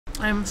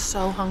I'm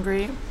so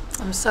hungry.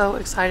 I'm so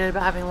excited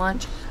about having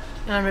lunch.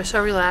 And I'm just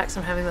so relaxed.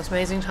 I'm having this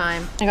amazing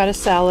time. I got a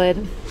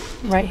salad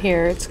right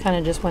here. It's kind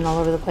of just went all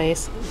over the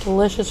place.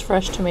 Delicious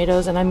fresh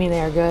tomatoes, and I mean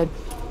they are good.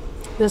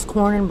 This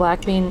corn and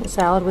black bean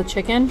salad with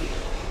chicken,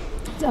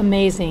 it's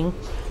amazing.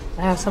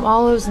 I have some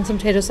olives and some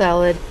potato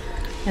salad.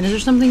 And is there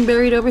something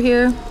buried over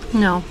here?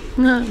 No,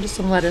 just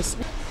some lettuce.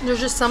 There's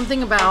just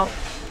something about,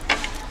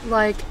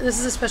 like, this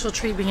is a special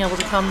treat being able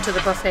to come to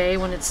the buffet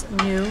when it's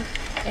new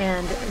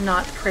and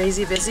not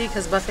crazy busy,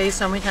 because buffets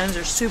so many times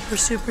are super,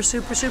 super,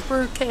 super,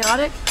 super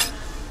chaotic.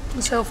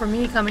 So for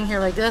me, coming here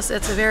like this,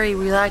 it's a very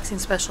relaxing,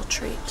 special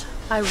treat.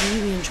 I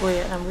really enjoy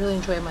it. I'm really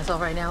enjoying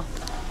myself right now.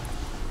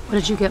 What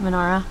did you get,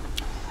 Manara?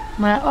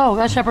 Oh,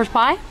 that's shepherd's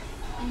pie?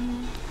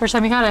 Mm-hmm. First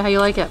time you had it, how you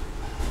like it?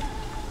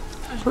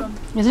 It's good.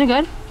 Isn't it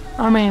good?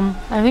 I mean,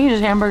 I think it's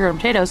just hamburger and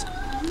potatoes.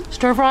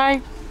 Stir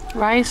fry,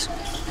 rice.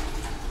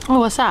 Oh,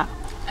 what's that?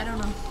 I don't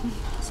know.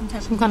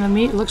 Some kind of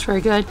meat. It looks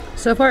very good.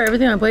 So far,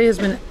 everything on my plate has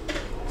been,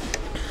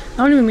 I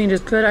don't even mean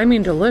just good, I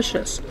mean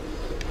delicious.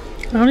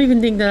 I don't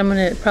even think that I'm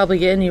gonna probably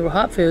get any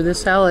hot food.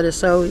 This salad is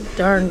so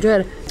darn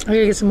good. I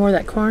gotta get some more of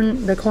that corn,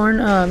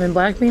 and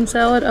black bean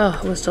salad. Oh,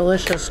 it was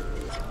delicious.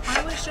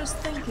 I was just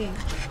thinking,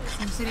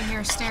 I'm sitting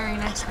here staring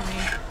next to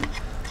me.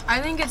 I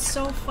think it's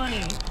so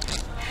funny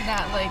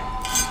that, like,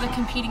 the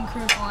competing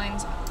cruise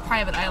line's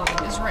private island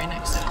is right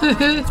next to it.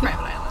 Right? It's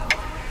private island.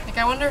 Like,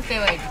 I wonder if they,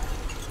 like,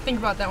 think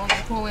about that when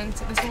they pull in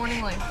this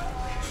morning, like,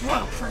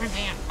 whoa,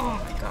 Ferdinand, oh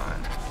my god.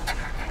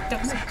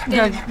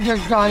 Your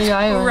gaudy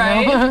island,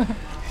 right?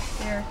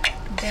 Their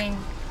dang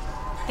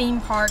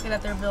theme park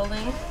that they're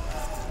building.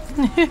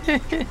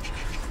 Yeah,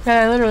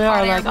 they literally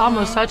are, like,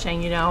 almost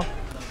touching, you know.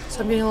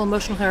 So I'm getting a little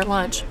emotional here at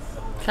lunch.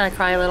 Kind of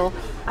cry a little.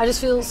 I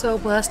just feel so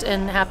blessed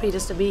and happy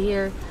just to be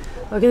here.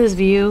 Look at this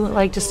view,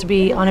 like just to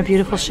be on a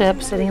beautiful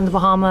ship, sitting in the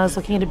Bahamas,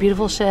 looking at a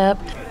beautiful ship.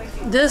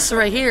 This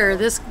right here,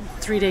 this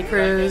 3-day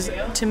cruise,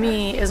 to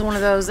me, is one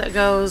of those that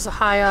goes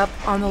high up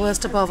on the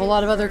list above a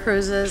lot of other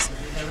cruises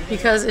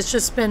because it's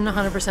just been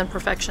 100%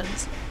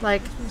 perfections.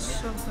 Like, It's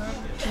so good.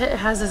 it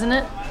has, isn't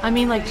it? I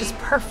mean, like, just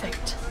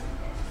perfect.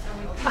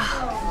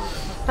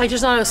 Like,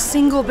 there's not a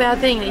single bad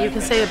thing that you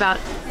can say about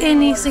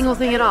any single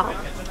thing at all.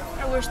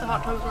 I wish the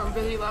hot tubs weren't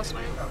busy last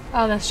night.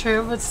 Oh, that's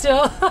true, but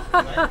still.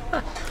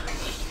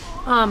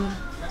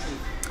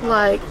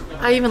 Like,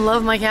 I even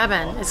love my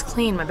cabin. It's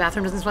clean. My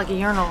bathroom doesn't smell like a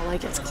urinal.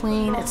 Like, it's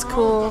clean, it's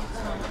cool.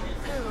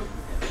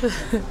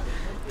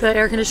 The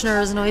air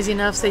conditioner is noisy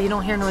enough so you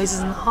don't hear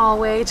noises in the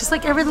hallway. Just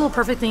like every little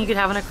perfect thing you could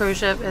have on a cruise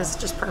ship is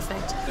just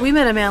perfect. We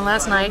met a man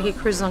last night. He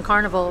cruises on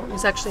Carnival.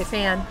 He's actually a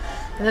fan.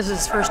 And this was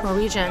his first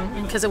Norwegian.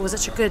 And because it was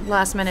such a good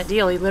last minute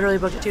deal, he literally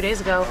booked it 2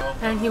 days ago.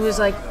 And he was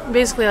like,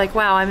 basically like,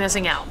 wow, I'm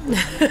missing out.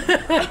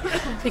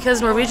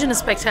 Because Norwegian is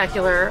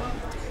spectacular.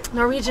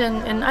 Norwegian,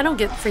 and I don't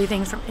get free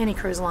things from any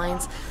cruise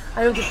lines.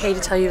 I don't get paid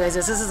to tell you guys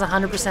this. This is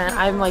 100%.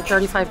 I'm like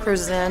 35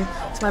 cruises in.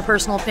 It's my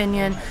personal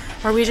opinion.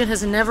 Norwegian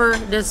has never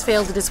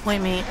failed to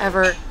disappoint me,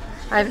 ever.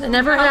 I've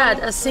never had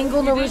a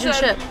single Norwegian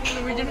ship.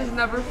 Norwegian has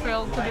never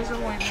failed to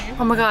disappoint me.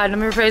 Oh my god, let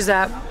me rephrase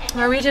that.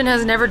 Norwegian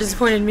has never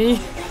disappointed me.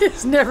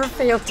 It's never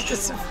failed to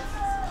disappoint.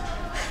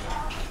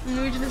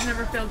 Norwegian has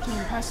never failed to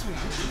impress me.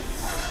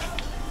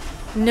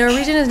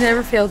 Norwegian has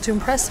never failed to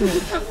impress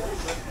me.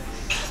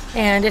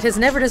 And it has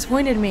never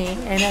disappointed me.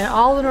 And in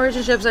all the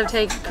Norwegian ships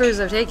cruises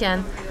I've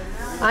taken,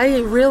 I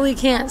really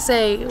can't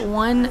say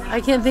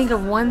I can't think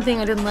of one thing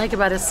I didn't like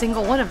about a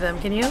single one of them.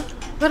 Can you?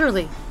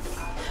 Literally.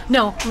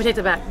 No, let me take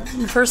that back.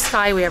 The first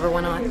Sky we ever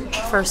went on,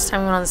 first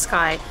time we went on the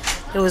Sky,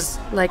 it was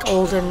like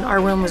old and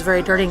our room was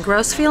very dirty and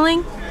gross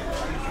feeling.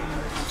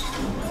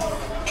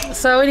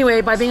 So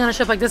anyway, by being on a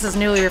ship like this is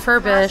newly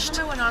refurbished.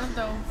 I went on it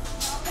though.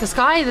 The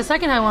Sky, the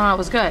second I went on it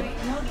was good.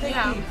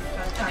 Yeah.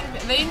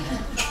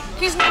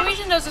 Because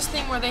Norwegian does this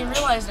thing where they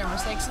realize their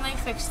mistakes and they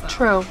fix them.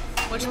 True.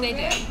 Which they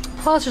did.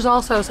 Plus, there's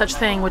also such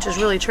thing, which is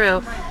really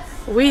true.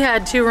 We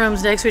had 2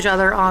 rooms next to each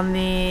other on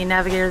the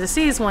Navigator of the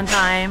Seas one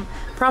time,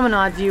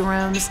 promenade view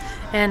rooms,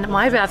 and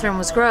my bathroom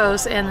was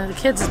gross, and the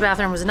kids'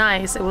 bathroom was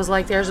nice. It was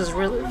like theirs was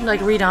really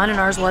like redone, and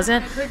ours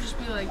wasn't. It could just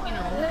be like, you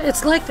know.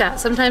 It's like that.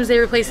 Sometimes they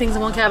replace things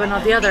in one cabin,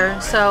 not the other.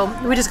 So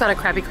we just got a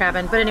crappy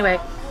cabin. But anyway,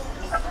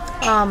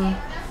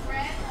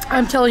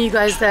 I'm telling you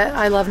guys that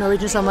I love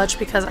Norwegian so much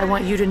because I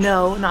want you to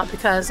know, not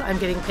because I'm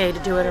getting paid to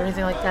do it or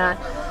anything like that.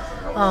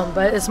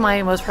 But it's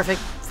my most perfect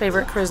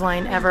favorite cruise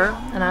line ever,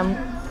 and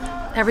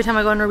every time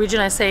I go on Norwegian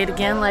I say it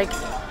again, like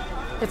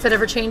if it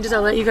ever changes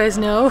I'll let you guys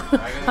know.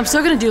 I'm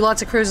still gonna do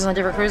lots of cruises on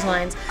different cruise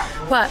lines,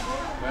 but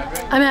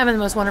I'm having the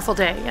most wonderful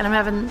day, and I'm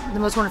having the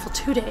most wonderful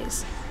 2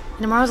 days.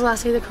 And tomorrow's the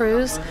last day of the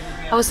cruise.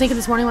 I was thinking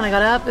this morning when I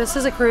got up, this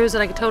is a cruise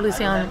that I could totally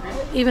stay on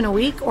even a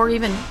week, or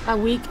even a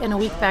week and a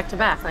week back to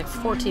back, like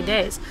 14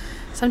 days.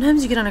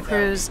 Sometimes you get on a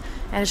cruise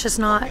and it's just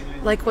not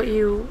like what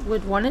you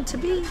would want it to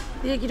be.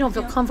 You don't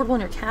feel comfortable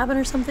in your cabin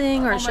or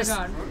something, or it's just... Oh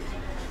my god.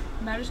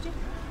 Majesty?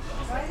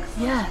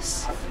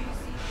 Yes.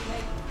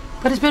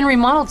 But it's been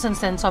remodeled since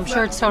then, so I'm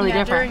sure it's totally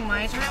different. During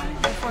my time,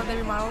 before they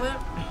remodeled it,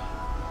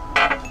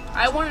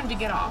 I wanted to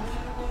get off.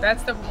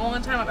 That's the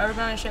only time I've ever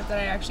been on a ship that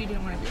I actually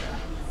didn't want to be there.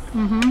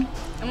 I'm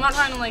not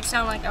trying to like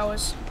sound like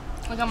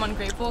I'm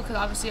ungrateful, because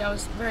obviously I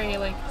was very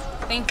like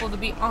thankful to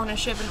be on a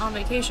ship and on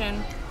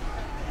vacation.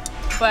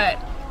 But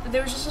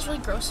there was just this really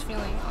gross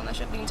feeling on the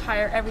ship.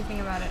 Everything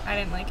about it. I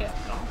didn't like it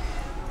at all.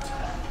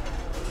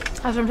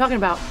 That's what I'm talking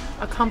about.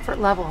 A comfort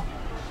level.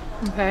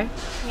 Okay.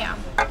 Yeah.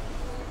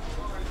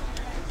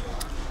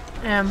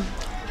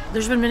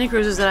 There's been many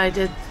cruises that I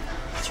did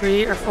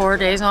 3 or 4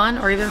 days on,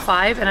 or even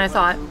 5, and I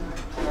thought,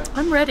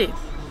 I'm ready.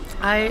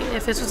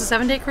 If this was a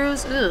 7-day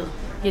cruise, ew,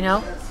 you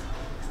know.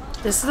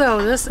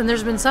 And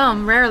there's been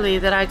some, rarely,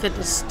 that I could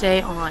just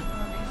stay on.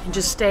 And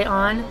just stay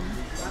on.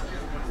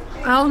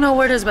 I don't know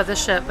what it is about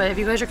this ship, but if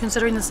you guys are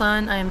considering the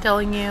sun, I am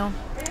telling you,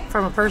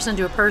 from a person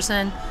to a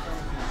person,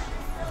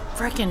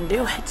 freaking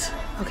do it.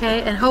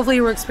 Okay? And hopefully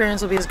your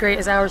experience will be as great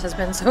as ours has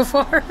been so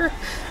far.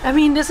 I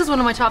mean, this is one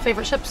of my top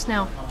favorite ships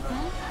now.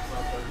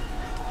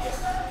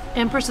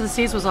 Empress of the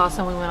Seas was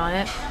awesome when we went on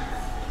it.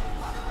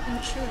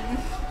 I'm chewing.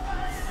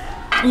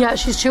 Yeah,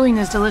 she's chewing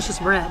this delicious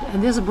bread.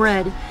 And this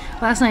bread,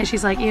 last night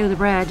she's like, ew, the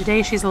bread.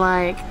 Today she's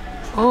like,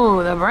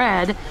 oh, the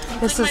bread.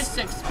 It's like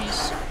my 6th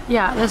piece.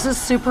 Yeah, this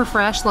is super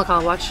fresh. Look,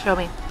 I'll watch, show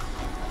me.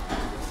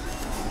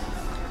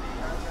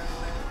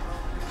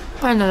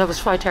 I know, that was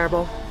probably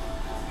terrible.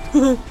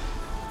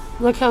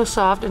 Look how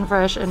soft and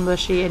fresh and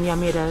mushy and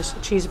yummy it is.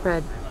 Cheese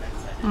bread.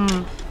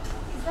 That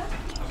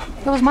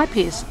was my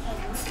piece.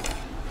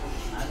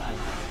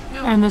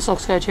 And this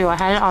looks good too. I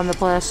had it on the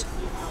bliss.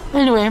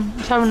 Anyway,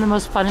 it's having the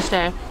most funnest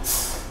day.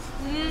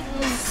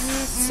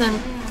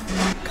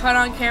 Caught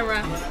on camera.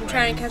 I'm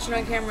trying to catch it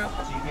on camera.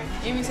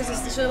 Amy says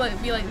this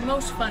should be like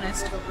most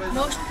funnest,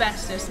 most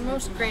bestest,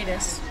 most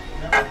greatest.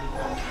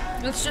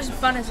 It's just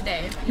funnest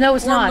day. No,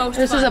 it's not.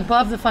 This is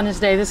above the funnest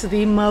day. This is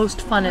the most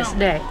funnest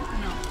day.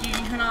 No, you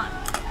cannot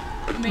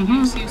make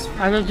an excuse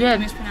for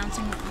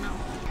mispronouncing it. No.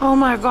 Oh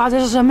my god,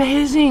 this is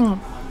amazing.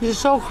 This is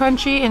so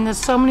crunchy and there's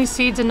so many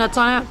seeds and nuts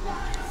on it.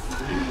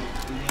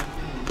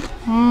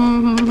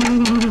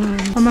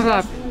 Oh my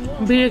god,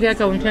 beaded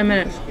gecko in 10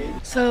 minutes.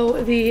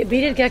 So the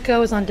beaded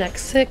gecko is on deck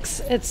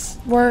 6.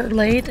 We're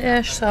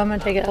late-ish, so I'm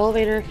gonna take an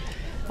elevator.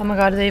 Oh my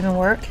god, do they even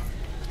work?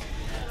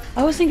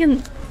 I was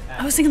thinking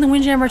the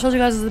Windjammer I told you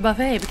guys is the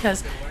buffet,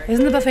 because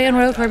isn't the buffet on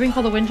Royal Caribbean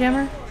called the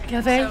Windjammer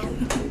Cafe?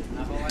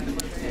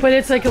 But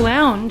it's like a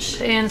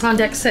lounge and it's on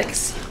deck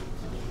 6.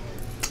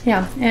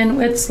 Yeah, and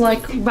it's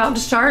like about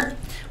to start.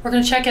 We're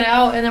gonna check it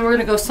out and then we're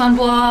gonna go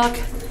sunblock.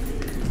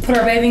 Put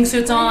our bathing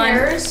suits on. My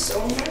hair is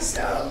so messed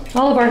up.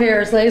 All of our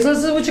hair is lazy.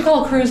 This is what you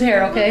call cruise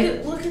hair,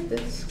 okay? Look at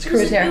this. It's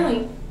cruise hair.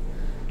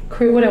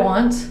 What I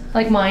want,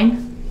 like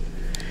mine.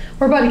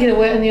 We're about to get it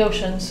wet in the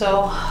ocean,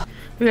 so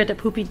we got the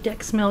poopy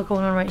deck smell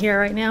going on right here,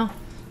 right now.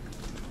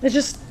 It's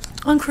just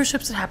on cruise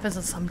ships. It happens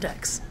on some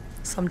decks,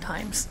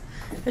 sometimes.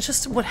 It's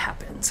just what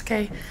happens,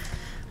 okay?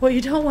 What you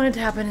don't want it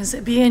to happen is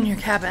it be in your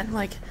cabin,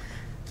 like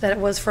that it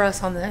was for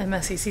us on the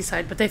MSCC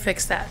side, but they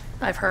fixed that,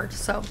 I've heard,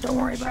 so don't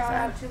worry about that.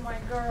 Shout out to my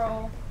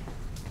girl.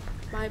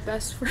 My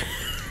best friend.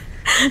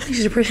 You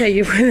should appreciate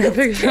you putting that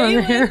picture on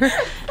there.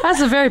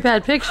 That's a very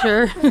bad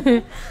picture.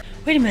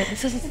 Wait a minute,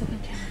 this is the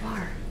Windjammer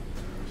bar.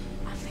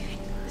 I'm leaving.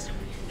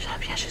 Shut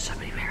up, yeah, should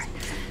somebody wear it.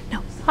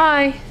 No.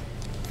 Hi.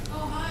 Oh,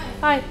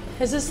 hi. Hi.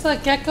 Is this the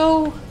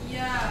gecko?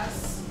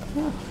 Yes.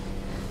 Yeah. Do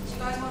you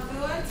guys want to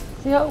do it?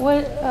 Yeah,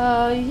 what,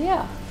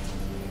 yeah.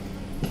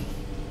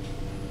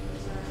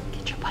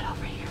 Get your butt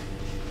over here.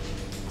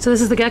 So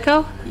this is the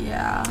gecko?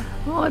 Yeah.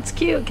 Oh, it's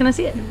cute. Can I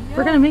see it? Yeah.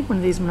 We're gonna make one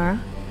of these, Manara.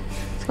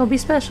 It's gonna be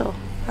special.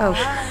 Oh.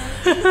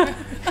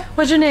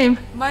 What's your name?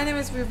 My name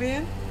is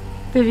Vivian.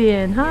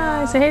 Vivian.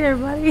 Hi. Yeah. Say hey to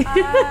everybody.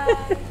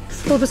 Hi.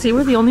 It's cool to see.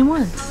 We're the only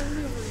ones.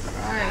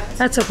 Right.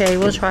 That's okay.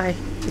 We'll try.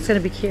 It's gonna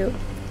be cute.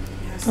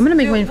 Yes. I'm gonna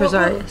make one for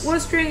Zarius.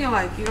 What string you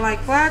like? You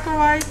like black or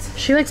white?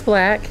 She likes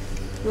black.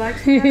 Black.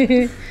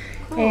 Cool.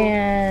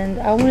 And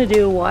I want to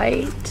do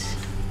white.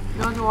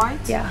 You want the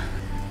white? Yeah.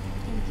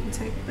 You can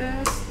take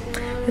this.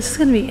 This is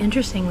gonna be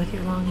interesting with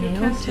your long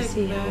nails to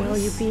see how well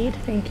you this. bead.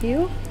 Thank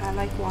you. I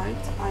like white.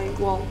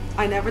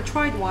 I never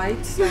tried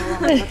white, so I'm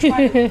gonna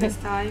try it this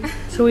time.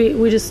 So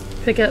we just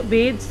pick up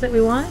beads that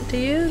we want to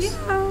use?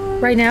 Yeah.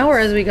 Right now or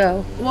as we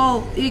go?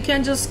 Well, you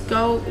can just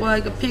go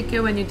like pick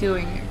it when you're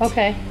doing it.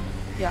 Okay.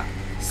 Yeah.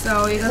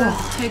 So you're gonna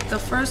take the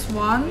first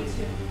one.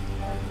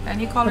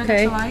 Any color that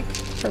you like.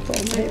 Purple.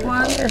 Pick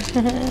one.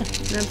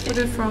 Then put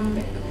it from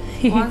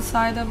one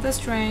side of the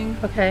string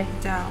Okay.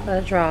 down.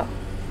 Let it drop.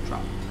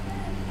 Drop.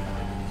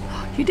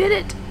 You did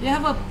it. You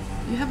have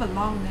a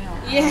long nail.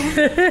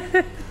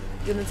 Yeah.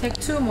 You're gonna take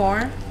 2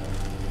 more.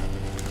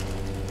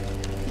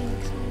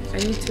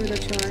 Any 2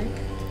 that you like.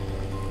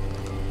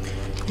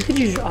 You could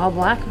use all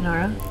black,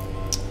 Nara.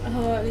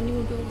 Then you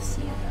won't be able to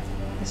see it.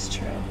 That's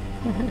true.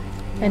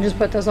 And just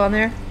put those on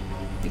there?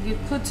 You can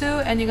put 2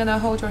 and you're gonna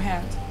hold your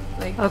hand.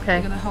 Like, okay.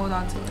 You're gonna hold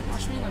on to it.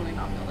 Watch me literally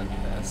not be able to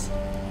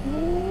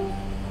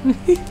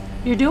do this.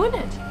 You're doing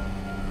it.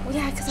 Well,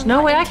 yeah, because There's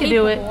no way I could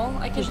do it.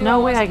 There's no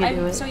way I could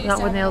do it. So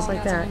Not with nails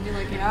like that.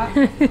 Yeah.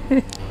 And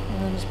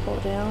then just pull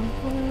it down.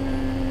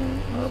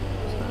 Oh,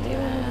 it's not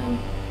even.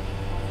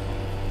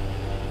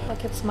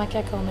 Look, it's my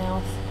gecko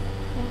mouth.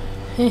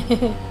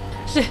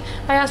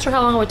 I asked her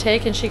how long it would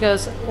take, and she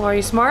goes, "Well, are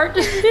you smart?"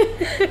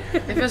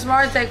 If you're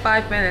smart, take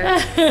 5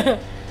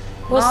 minutes.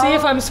 We'll see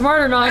if I'm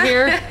smart or not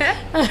here.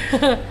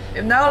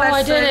 If no, let's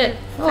I did say it.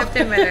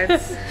 15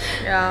 minutes.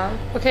 Yeah.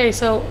 Okay,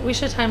 so we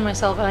should time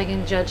myself, and I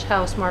can judge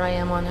how smart I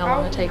am on how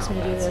long it takes me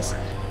to do this.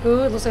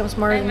 Ooh, it looks like I'm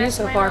smarter than you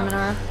so far,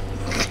 Manara.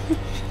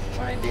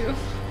 What I do?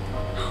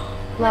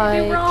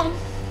 Like, wrong.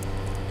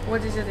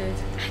 What is it?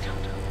 I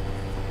don't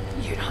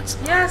know. You're not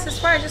smart. Yes,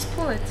 it's right. Just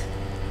pull it.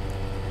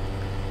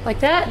 Like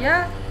that?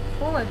 Yeah,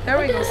 pull it. There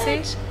we go.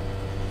 See?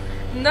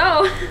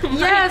 No.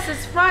 Yes,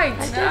 it's right.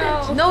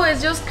 No. No,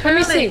 it's just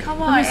curly. Let me see. Come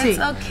Let on, me see. it's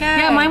okay.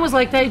 Yeah, mine was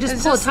like that. You just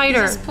It's pull it tighter.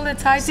 You just pull it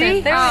tighter.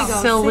 See? There we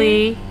go.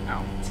 Silly.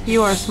 Oh.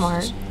 You are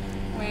smart.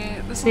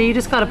 Wait. See, you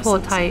just gotta pull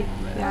it tight.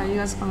 Yeah, you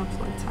guys gonna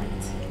pull it tight.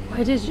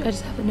 Why did you, I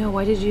just have to know,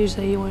 why did you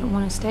say you wouldn't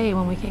want to stay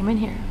when we came in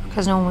here?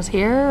 Because no one was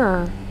here,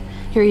 or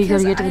you're eager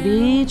to get to the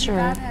beach, or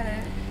Bad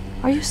at it.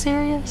 are you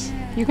serious?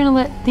 You're gonna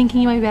let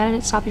thinking you might be bad at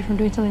it stop you from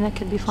doing something that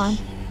could be fun?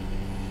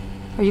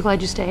 Are you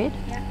glad you stayed?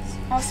 Yes.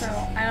 Also,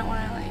 I don't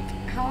want to like.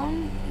 How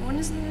long? When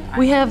is the?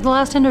 We have the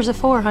last tender's at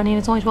 4, honey, and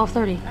it's only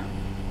 12:30.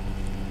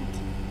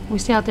 We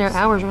stay out there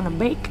hours. We're gonna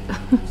bake.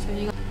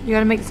 So You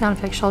gotta make the sound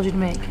effect she told you to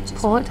make.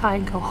 Pull it tight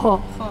and go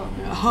ho.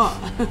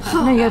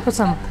 No, you gotta put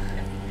some.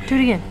 Do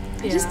it again.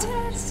 I just did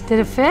it. Did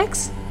it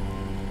fix?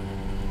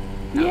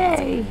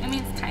 Yay! I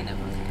mean, it's kind of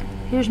okay.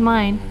 Here's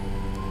mine.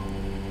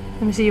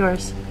 Let me see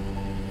yours.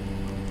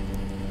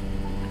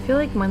 I feel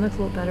like mine looks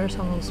a little better,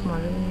 so I'm a little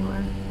smarter than you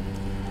are.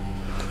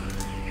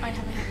 I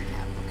have a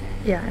handicap.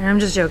 Okay. Yeah, and I'm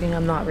just joking.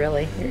 I'm not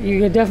really.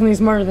 You're definitely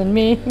smarter than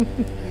me.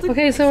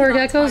 Okay, so our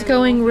gecko's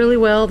going really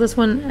well. This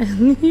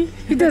one,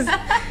 he does.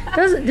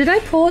 Did I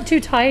pull it too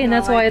tight, and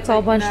that's why it's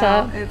all bunched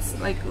up? It's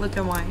like, look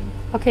at mine.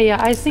 Okay, yeah,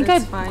 I think I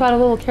It's fine. got a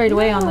little carried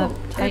away on the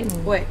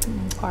tighten Wait.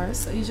 part.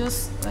 So you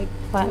just like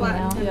Flatten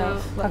it out.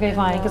 Yeah. Okay,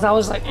 fine, because I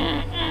was like,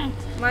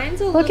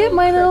 Mine's a look at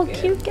my little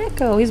crooked. cute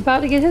gecko. He's about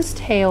to get his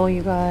tail,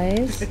 you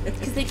guys.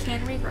 Because they can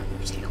regrow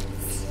their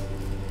tails.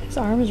 His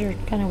arms are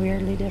kind of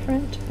weirdly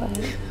different, but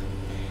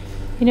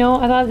you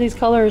know, I thought these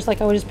colors, like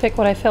I would just pick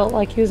what I felt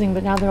like using,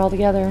 but now they're all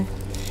together.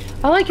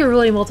 I like your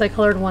really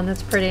multicolored one.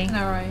 That's pretty.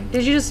 All right.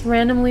 Did you just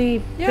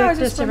randomly pick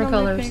just different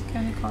colors? Pick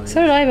any color.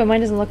 So did I, but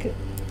mine doesn't look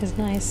as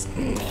nice.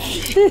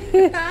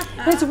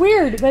 It's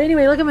weird, but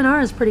anyway, look at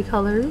Manara's pretty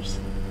colors.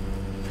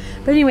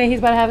 But anyway, he's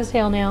about to have his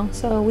tail now,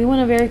 so we want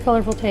a very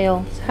colorful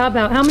tail. So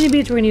how many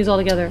beads we're gonna use all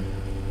together?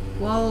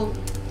 Well,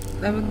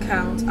 let me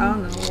count. I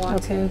don't know. 1,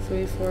 Okay. 2,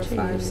 3, 4,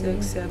 5,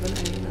 6, 7,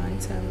 8, 9,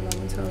 10,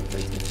 11, 12,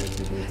 13, 14,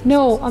 15.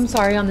 No, I'm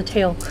sorry, on the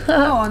tail.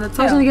 Oh, on the I was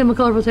tail. gonna get him a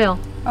colorful tail.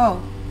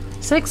 Oh,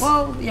 6?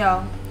 well,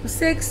 yeah.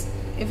 6.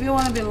 If you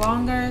want to be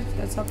longer,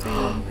 that's up to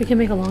you. We can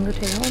make a longer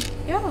tail.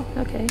 Yeah.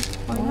 Okay.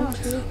 Why 1, not?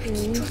 2,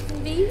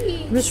 3.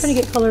 Baby. I'm just trying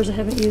to get colors I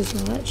haven't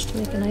used much to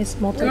make a nice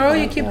multi. Girl,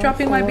 you keep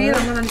dropping my bead.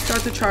 I'm gonna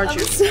start to charge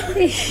you.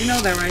 You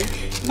know that, right?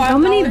 How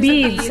many $5 a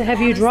beads bead,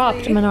 have you dropped,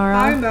 honestly. Manara?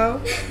 I know.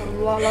 I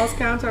lost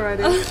count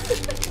already. I'm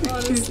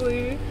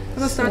Honestly.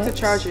 gonna start to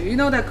charge you. You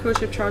know that cruise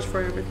ship charge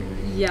for everything.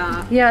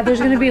 Yeah. Yeah, there's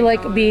gonna be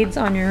like beads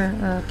on your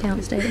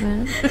account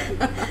statement.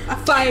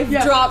 5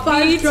 drop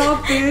beads.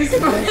 Drop beads.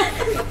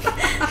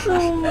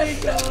 Oh my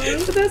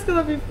gosh. That's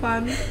gonna be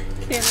fun.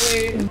 Can't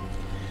wait.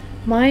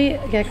 My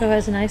gecko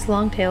has a nice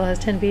long tail, has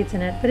 10 beads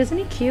in it, but isn't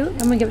he cute? I'm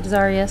gonna give it to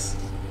Zarius.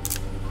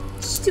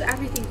 Just do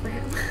everything for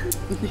him.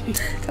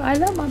 I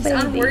love my He's baby.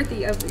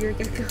 unworthy of your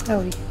gecko. Oh,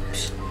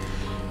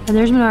 and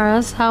there's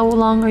Manara's. How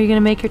long are you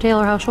gonna make your tail,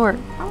 or how short?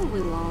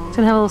 Probably long. It's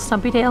gonna have a little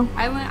stumpy tail.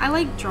 I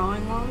like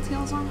drawing long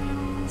tails on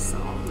animals, so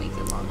I'll make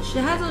it long. She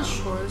has a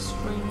short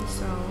string,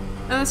 so.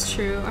 Oh, that's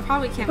true. I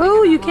probably can't make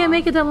Oh, it you that can't long.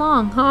 make it that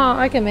long. Oh,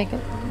 I can make it.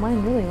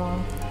 Mine really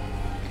long.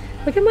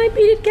 Look at my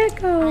beaded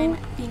gecko. I'm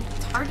being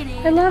targeted.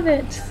 I love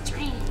it.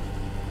 Strange.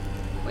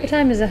 What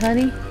time is it,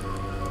 honey?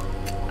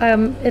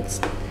 It's.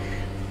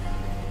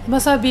 I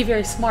must not be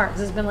very smart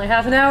because it's been like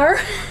half an hour.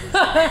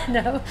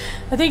 No,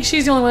 I think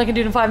she's the only one that can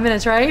do it in 5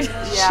 minutes, right?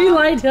 Yeah. She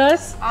lied to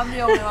us. I'm the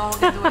only one who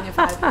can do it in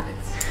 5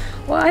 minutes.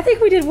 Well, I think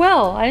we did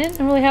well. I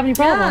didn't really have any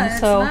problems, Yeah, it's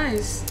so.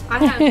 nice.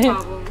 I had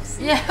problems.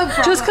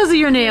 Yeah, Just because of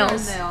your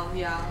nails. nail,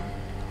 yeah.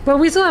 But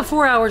we still have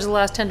 4 hours of the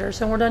last tender,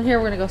 so when we're done here,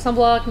 we're gonna go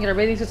sunblock and get our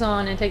bathing suits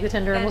on and take the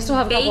tender, and we'll And still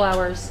have a couple bake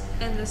hours.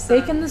 In the sun.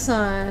 Bake in the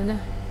sun,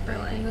 For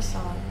like, In the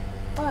sun.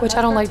 which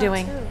I don't like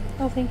doing.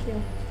 Oh, thank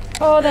you.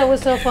 Oh, that was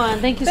so fun.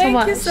 Thank you so Thank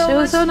much. you so It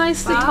was so much.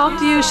 nice to talk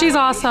to you. She's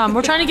awesome.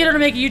 We're trying to get her to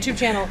make a YouTube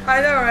channel.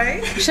 I know,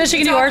 right? She says she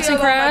can do arts and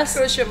crafts.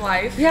 Cruise ship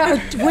life. Yeah,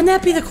 wouldn't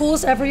that be the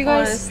coolest ever, you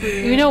guys?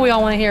 Honestly. You know we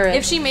all want to hear it.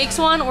 if she makes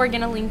one, we're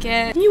gonna link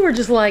it. You were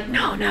just like,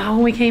 no,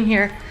 when we came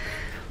here.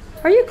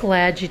 Are you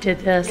glad you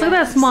did this? Look at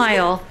that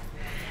smile.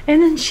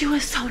 And then she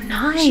was so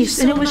nice.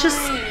 And it was just,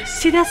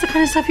 see, that's the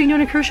kind of stuff you can do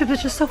on a cruise ship.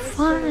 It's just so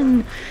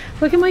fun.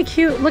 Look at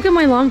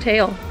my long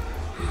tail.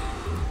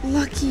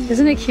 Lucky.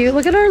 Isn't it cute?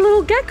 Look at our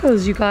little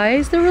geckos, you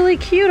guys. They're really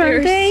cute,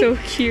 aren't they? They're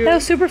so cute. That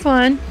was super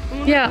fun.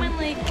 Yeah.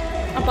 Like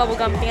a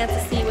bubblegum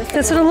fantasy with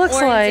That's what it looks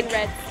orange like. and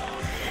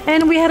red.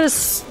 And we had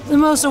the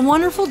most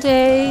wonderful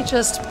day,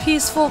 just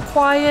peaceful,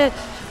 quiet.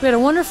 We had a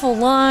wonderful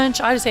lunch.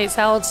 I just ate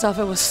salad stuff.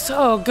 It was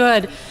so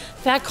good.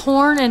 that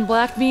corn and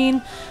black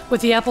bean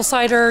with the apple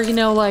cider, you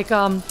know, like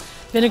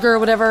vinegar or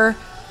whatever.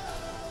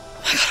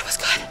 Oh my God, it was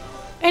good.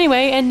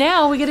 Anyway, and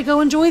now we get to go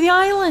enjoy the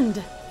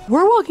island.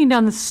 We're walking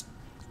down the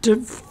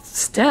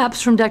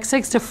steps from deck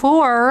 6 to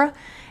 4,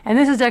 and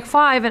this is deck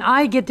 5, and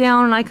I get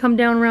down and I come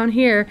down around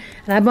here,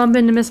 and I bump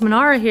into Miss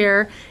Manara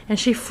here, and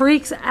she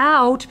freaks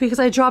out because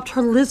I dropped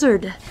her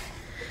lizard.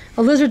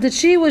 A lizard that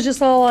she was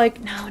just all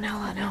like, no,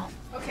 no, no.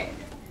 Okay,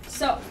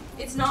 so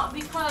it's not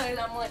because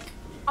I'm like,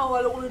 oh,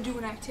 I don't want to do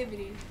an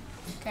activity.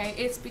 Okay,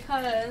 it's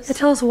because...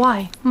 Tell us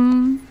why.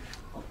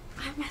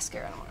 I have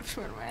mascara. I don't want to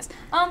wear my mask.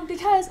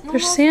 Because no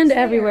There's one sand was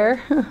there.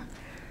 everywhere.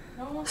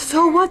 No one was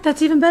So there. what?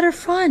 That's even better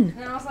fun.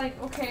 And I was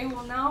like, okay,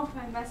 well now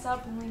if I mess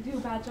up and like do a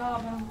bad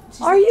job,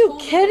 she's Are like, you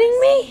totally kidding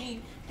gonna see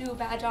me? Do a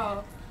bad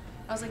job.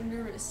 I was like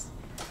nervous.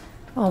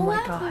 Oh Don't my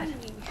laugh God. at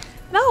me.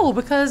 No,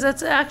 because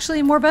it's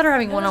actually more better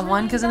having was one-on-one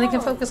really because then they can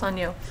dumb. focus on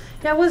you.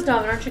 Yeah, it was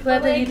dumb. Aren't you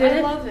glad But, that you like, did I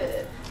it? love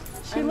it.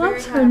 She I'm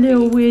loves very her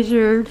new happy.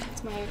 wizard.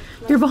 It's my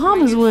Your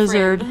Bahamas new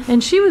wizard. friend.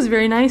 And she was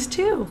very nice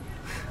too.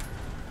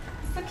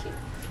 So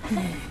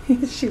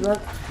cute. she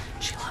loves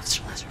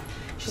her lizard.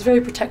 She's very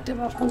protective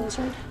of her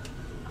lizard.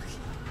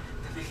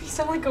 You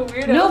sound like a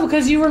weirdo. No,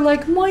 because you were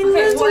like, my Okay,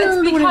 lizard well, it's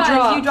when it because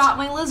dropped. you dropped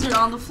my lizard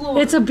on the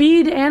floor. It's a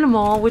bead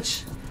animal,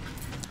 which...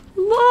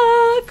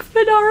 Look!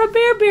 Fedora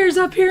Bear's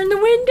up here in the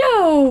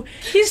window!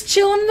 He's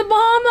chilling in the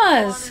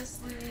Bahamas!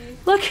 Honestly.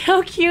 Look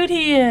how cute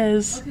he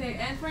is! Okay,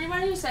 and for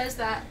anybody who says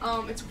that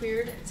it's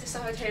weird to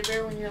suck a teddy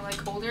bear when you're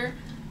like older,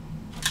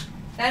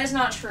 that is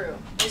not true.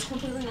 It's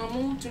completely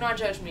normal. Do not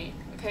judge me,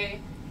 okay?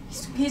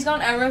 He's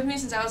gone ever with me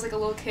since I was like a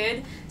little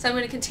kid, so I'm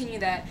going to continue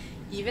that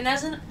even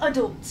as an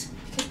adult.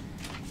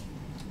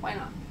 Why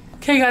not?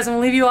 Okay guys, I'm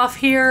gonna leave you off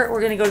here.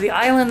 We're gonna go to the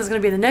island. This is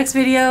gonna be the next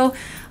video.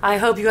 I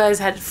hope you guys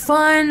had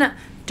fun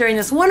during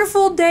this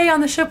wonderful day on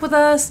the ship with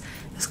us,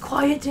 this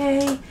quiet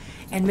day,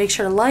 and make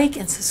sure to like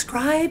and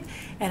subscribe,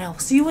 and I'll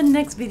see you in the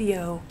next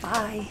video.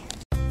 Bye.